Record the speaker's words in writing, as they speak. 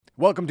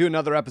Welcome to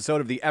another episode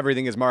of the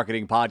Everything is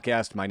Marketing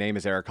podcast. My name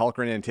is Eric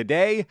Hulkran, and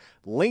today,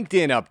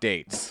 LinkedIn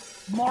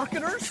updates.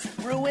 Marketers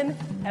ruin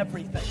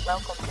everything.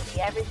 Welcome to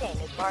the Everything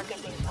is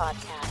Marketing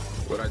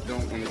podcast. What I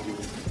don't want to do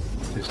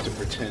is to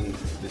pretend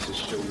this is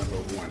show number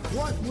one.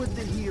 What would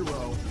the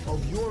hero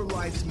of your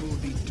life's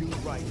movie do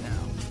right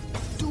now?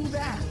 Do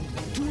that.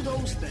 Do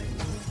those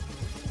things.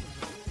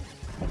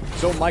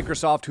 So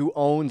Microsoft, who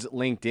owns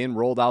LinkedIn,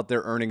 rolled out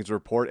their earnings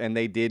report, and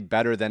they did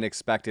better than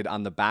expected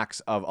on the backs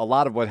of a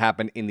lot of what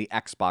happened in the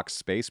Xbox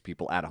space,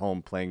 people at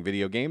home playing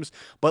video games.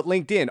 But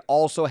LinkedIn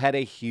also had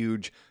a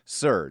huge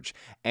surge.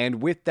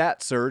 And with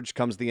that surge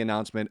comes the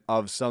announcement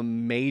of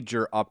some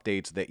major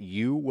updates that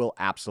you will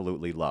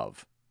absolutely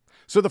love.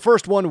 So the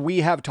first one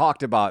we have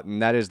talked about,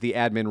 and that is the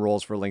admin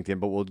roles for LinkedIn,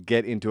 but we'll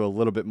get into a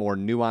little bit more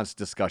nuanced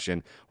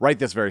discussion right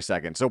this very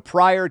second. So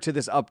prior to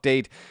this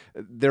update,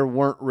 there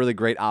weren't really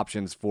great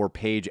options for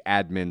page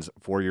admins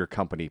for your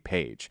company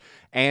page.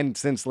 And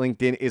since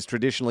LinkedIn is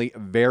traditionally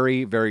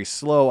very, very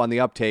slow on the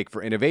uptake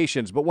for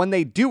innovations, but when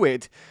they do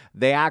it,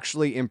 they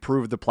actually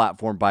improve the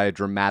platform by a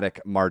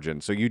dramatic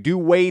margin. So you do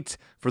wait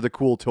for the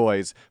cool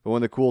toys, but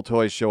when the cool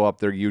toys show up,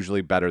 they're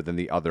usually better than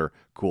the other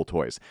cool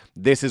toys.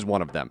 This is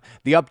one of them.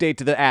 The update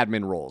to the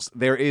admin roles.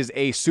 There is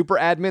a super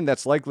admin.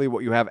 That's likely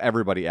what you have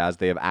everybody as.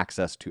 They have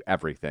access to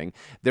everything.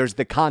 There's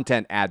the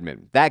content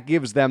admin. That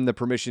gives them the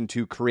permission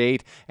to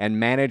create and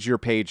manage your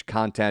page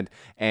content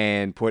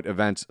and put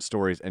events,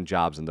 stories, and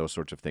jobs and those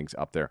sorts of things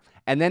up there.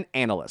 And then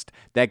analyst.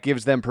 That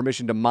gives them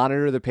permission to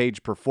monitor the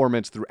page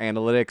performance through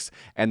analytics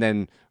and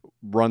then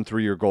run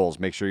through your goals,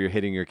 make sure you're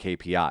hitting your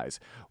KPIs.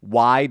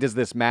 Why does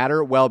this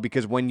matter? Well,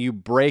 because when you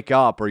break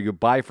up or you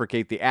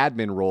bifurcate the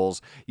admin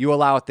roles, you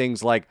allow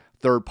things like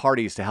third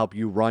parties to help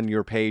you run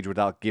your page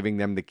without giving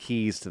them the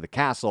keys to the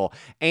castle.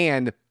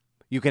 And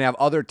you can have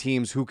other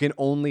teams who can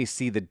only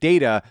see the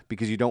data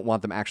because you don't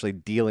want them actually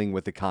dealing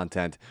with the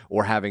content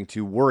or having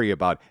to worry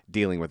about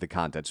dealing with the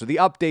content. So the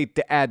update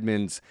to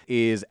admins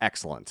is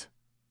excellent.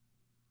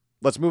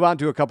 Let's move on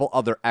to a couple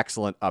other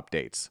excellent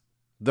updates.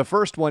 The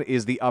first one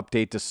is the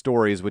update to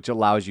stories, which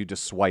allows you to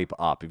swipe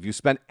up. If you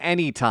spend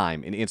any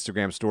time in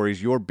Instagram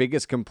stories, your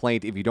biggest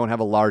complaint, if you don't have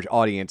a large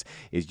audience,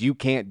 is you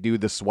can't do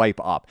the swipe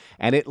up.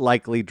 And it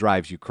likely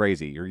drives you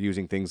crazy. You're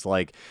using things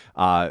like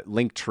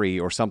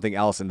Linktree or something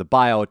else in the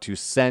bio to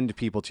send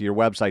people to your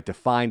website to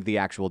find the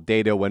actual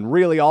data when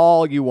really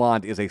all you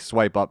want is a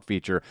swipe up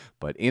feature,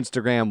 but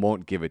Instagram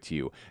won't give it to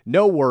you.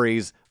 No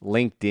worries,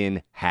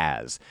 LinkedIn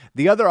has.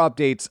 The other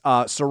updates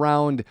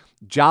surround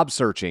job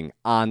searching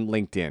on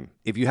LinkedIn.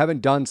 If you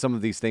haven't done some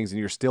of these things and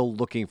you're still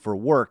looking for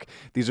work,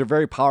 these are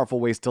very powerful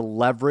ways to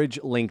leverage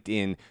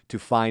LinkedIn to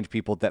find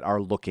people that are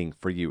looking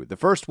for you. The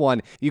first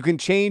one, you can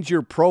change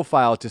your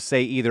profile to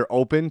say either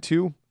open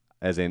to,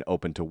 as in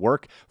open to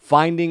work,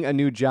 finding a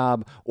new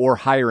job, or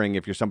hiring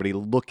if you're somebody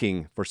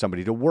looking for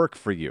somebody to work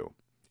for you.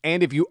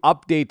 And if you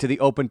update to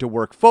the open to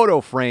work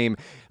photo frame,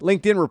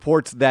 LinkedIn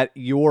reports that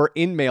your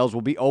InMails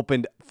will be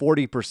opened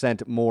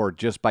 40% more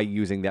just by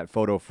using that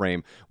photo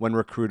frame when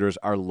recruiters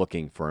are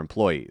looking for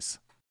employees.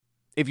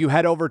 If you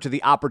head over to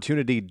the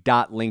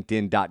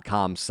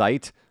opportunity.linkedin.com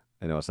site,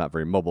 I know it's not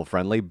very mobile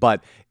friendly,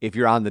 but if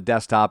you're on the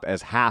desktop,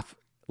 as half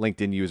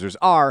LinkedIn users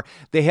are,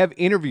 they have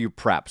interview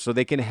prep, so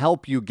they can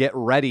help you get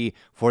ready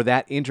for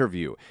that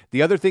interview.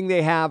 The other thing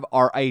they have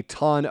are a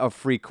ton of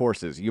free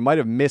courses. You might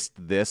have missed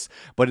this,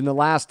 but in the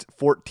last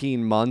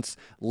 14 months,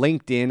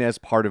 LinkedIn, as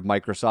part of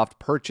Microsoft,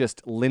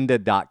 purchased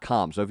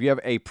lynda.com. So if you have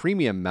a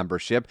premium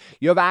membership,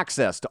 you have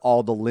access to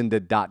all the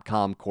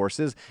lynda.com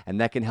courses, and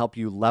that can help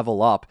you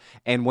level up.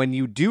 And when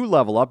you do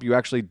level up, you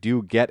actually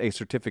do get a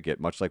certificate,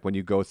 much like when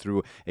you go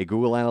through a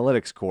Google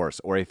Analytics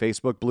course or a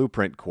Facebook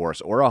Blueprint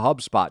course or a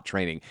HubSpot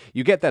training.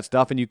 You get that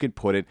stuff and you can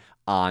put it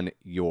on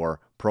your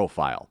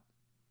profile.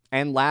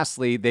 And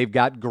lastly, they've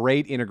got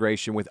great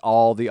integration with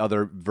all the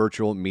other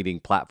virtual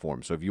meeting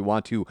platforms. So if you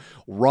want to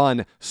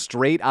run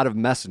straight out of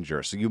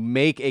Messenger, so you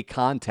make a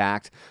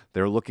contact,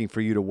 they're looking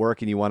for you to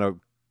work and you want to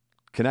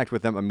connect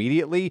with them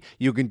immediately,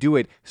 you can do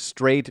it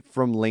straight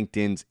from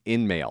LinkedIn's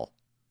InMail,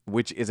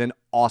 which is an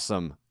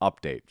awesome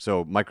update.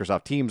 So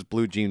Microsoft Teams,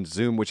 BlueJeans,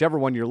 Zoom, whichever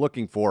one you're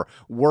looking for,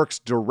 works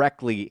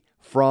directly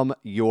from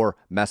your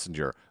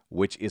Messenger,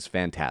 which is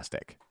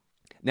fantastic.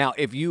 Now,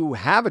 if you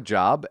have a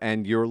job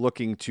and you're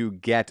looking to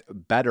get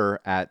better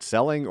at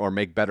selling or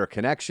make better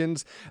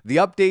connections, the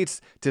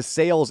updates to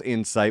Sales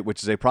Insight,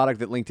 which is a product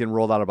that LinkedIn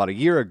rolled out about a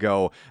year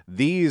ago,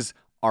 these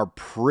are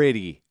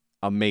pretty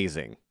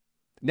amazing.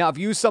 Now, if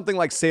you use something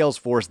like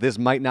Salesforce, this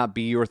might not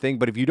be your thing,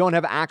 but if you don't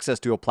have access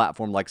to a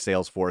platform like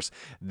Salesforce,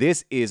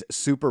 this is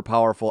super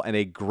powerful and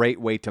a great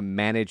way to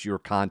manage your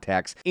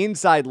contacts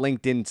inside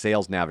LinkedIn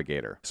Sales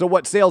Navigator. So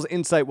what Sales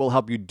Insight will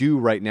help you do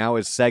right now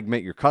is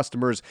segment your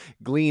customers,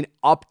 glean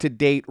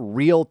up-to-date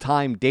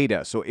real-time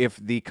data. So if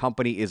the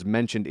company is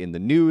mentioned in the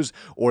news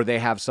or they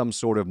have some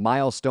sort of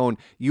milestone,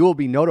 you will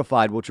be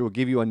notified, which will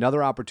give you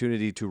another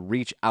opportunity to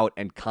reach out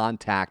and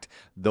contact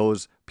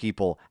those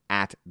people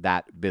at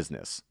that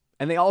business.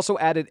 And they also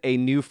added a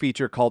new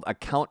feature called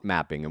account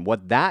mapping. And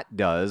what that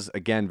does,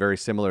 again, very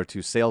similar to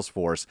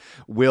Salesforce,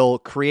 will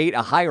create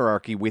a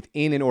hierarchy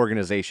within an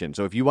organization.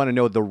 So if you want to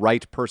know the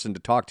right person to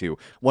talk to,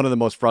 one of the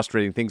most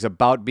frustrating things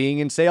about being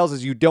in sales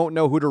is you don't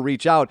know who to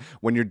reach out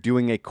when you're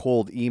doing a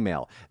cold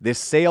email. This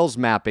sales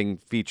mapping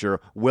feature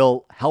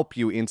will help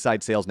you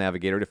inside Sales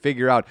Navigator to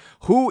figure out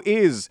who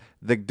is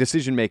the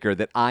decision maker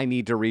that I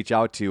need to reach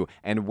out to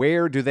and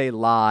where do they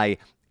lie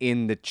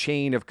in the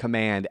chain of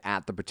command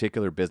at the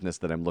particular business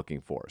that I'm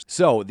looking for.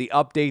 So the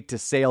update to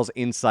Sales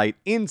Insight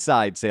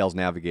inside Sales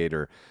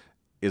Navigator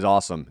is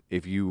awesome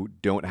if you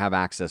don't have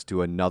access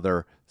to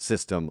another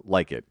system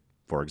like it.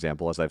 For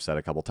example, as I've said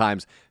a couple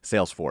times,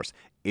 Salesforce.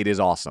 It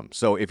is awesome.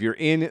 So if you're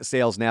in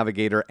Sales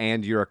Navigator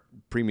and you're a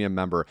premium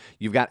member,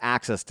 you've got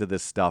access to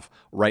this stuff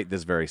right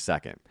this very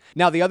second.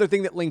 Now, the other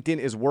thing that LinkedIn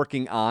is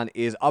working on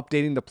is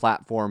updating the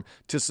platform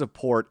to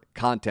support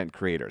content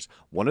creators.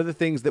 One of the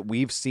things that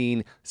we've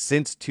seen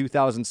since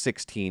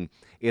 2016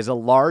 is a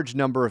large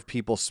number of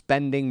people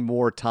spending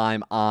more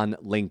time on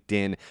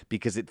LinkedIn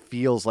because it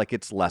feels like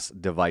it's less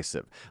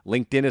divisive.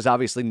 LinkedIn has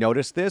obviously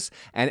noticed this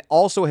and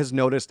also has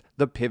noticed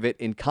the pivot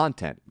in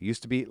content. It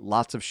used to be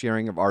lots of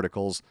sharing of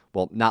articles.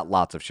 Well, not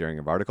lots of sharing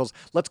of articles.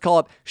 Let's call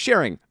it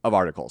sharing of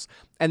articles.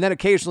 And then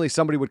occasionally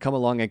somebody would come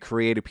along and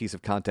create a piece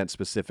of content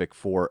specific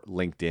for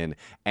LinkedIn,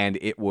 and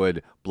it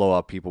would blow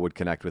up. People would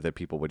connect with it.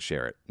 People would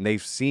share it. And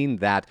they've seen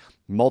that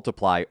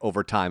multiply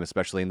over time,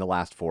 especially in the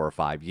last 4 or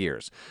 5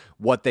 years.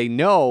 What they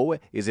know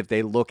is if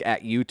they look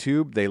at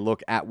YouTube, they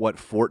look at what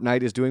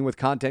Fortnite is doing with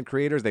content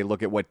creators, they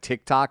look at what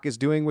TikTok is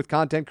doing with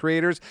content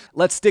creators.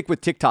 Let's stick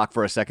with TikTok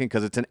for a second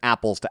because it's an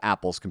apples to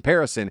apples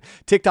comparison.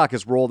 TikTok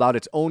has rolled out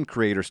its own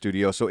creator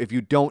studio, so if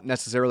you don't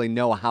necessarily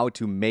know how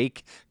to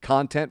make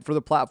content for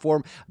the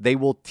platform, they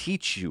will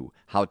teach you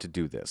how to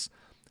do this.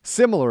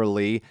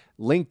 Similarly,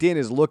 LinkedIn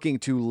is looking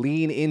to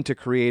lean into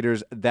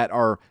creators that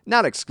are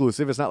not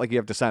exclusive. It's not like you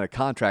have to sign a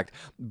contract,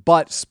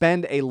 but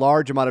spend a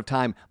large amount of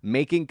time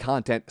making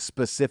content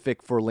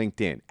specific for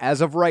LinkedIn. As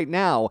of right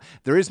now,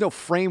 there is no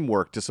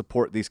framework to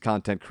support these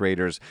content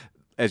creators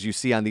as you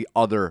see on the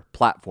other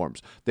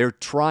platforms. They're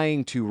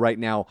trying to right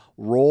now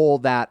roll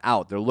that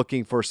out. They're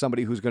looking for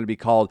somebody who's going to be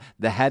called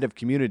the head of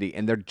community,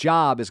 and their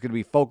job is going to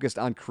be focused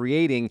on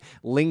creating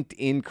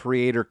LinkedIn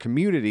creator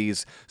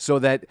communities so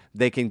that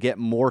they can get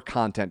more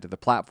content to the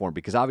platform.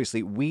 Because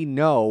obviously we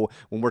know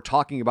when we're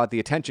talking about the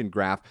attention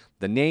graph,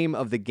 the name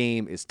of the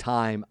game is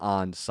time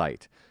on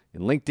site.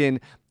 In LinkedIn,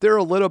 they're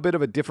a little bit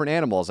of a different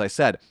animal. As I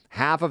said,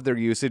 half of their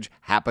usage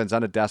happens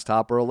on a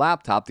desktop or a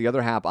laptop, the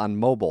other half on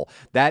mobile.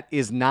 That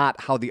is not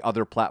how the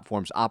other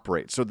platforms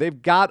operate. So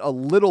they've got a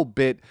little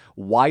bit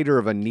wider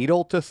of a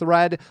needle to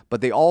thread,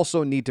 but they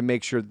also need to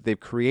make sure that they've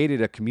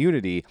created a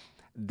community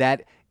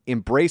that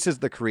embraces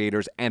the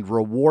creators and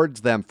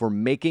rewards them for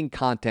making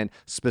content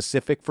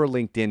specific for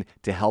LinkedIn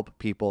to help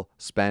people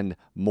spend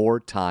more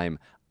time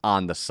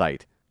on the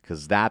site,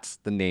 because that's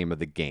the name of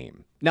the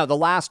game. Now, the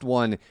last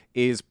one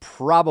is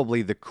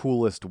probably the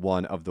coolest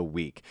one of the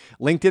week.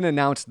 LinkedIn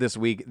announced this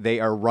week they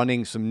are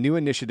running some new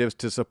initiatives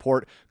to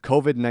support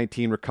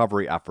COVID-19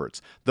 recovery efforts.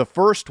 The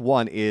first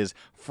one is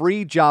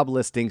free job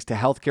listings to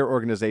healthcare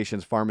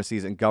organizations,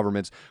 pharmacies, and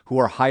governments who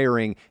are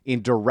hiring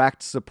in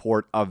direct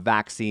support of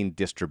vaccine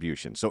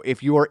distribution. So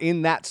if you are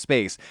in that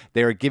space,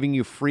 they are giving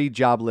you free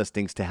job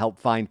listings to help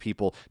find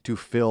people to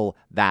fill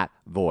that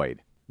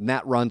void. And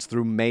that runs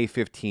through May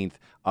 15th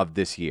of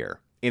this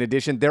year. In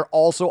addition, they're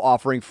also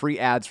offering free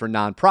ads for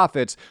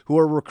nonprofits who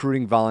are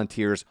recruiting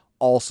volunteers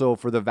also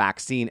for the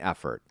vaccine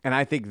effort. And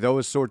I think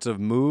those sorts of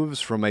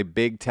moves from a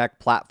big tech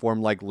platform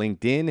like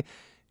LinkedIn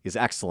is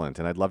excellent.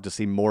 And I'd love to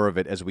see more of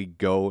it as we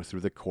go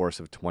through the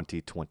course of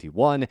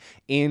 2021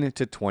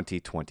 into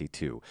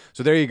 2022.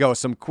 So there you go.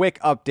 Some quick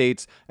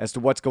updates as to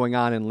what's going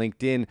on in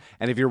LinkedIn.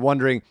 And if you're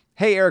wondering,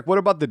 hey, Eric, what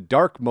about the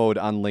dark mode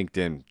on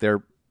LinkedIn?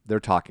 They're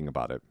talking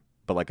about it.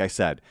 But like I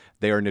said,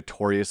 they are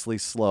notoriously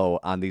slow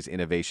on these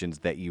innovations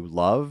that you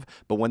love.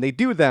 But when they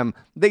do them,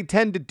 they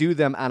tend to do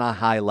them on a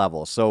high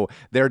level. So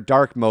their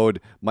dark mode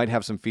might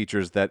have some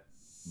features that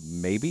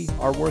maybe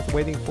are worth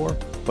waiting for.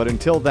 But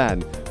until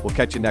then, we'll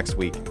catch you next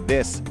week.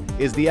 This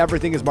is the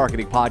Everything is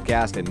Marketing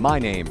podcast, and my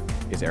name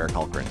is Eric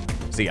Hultgren.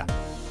 See ya.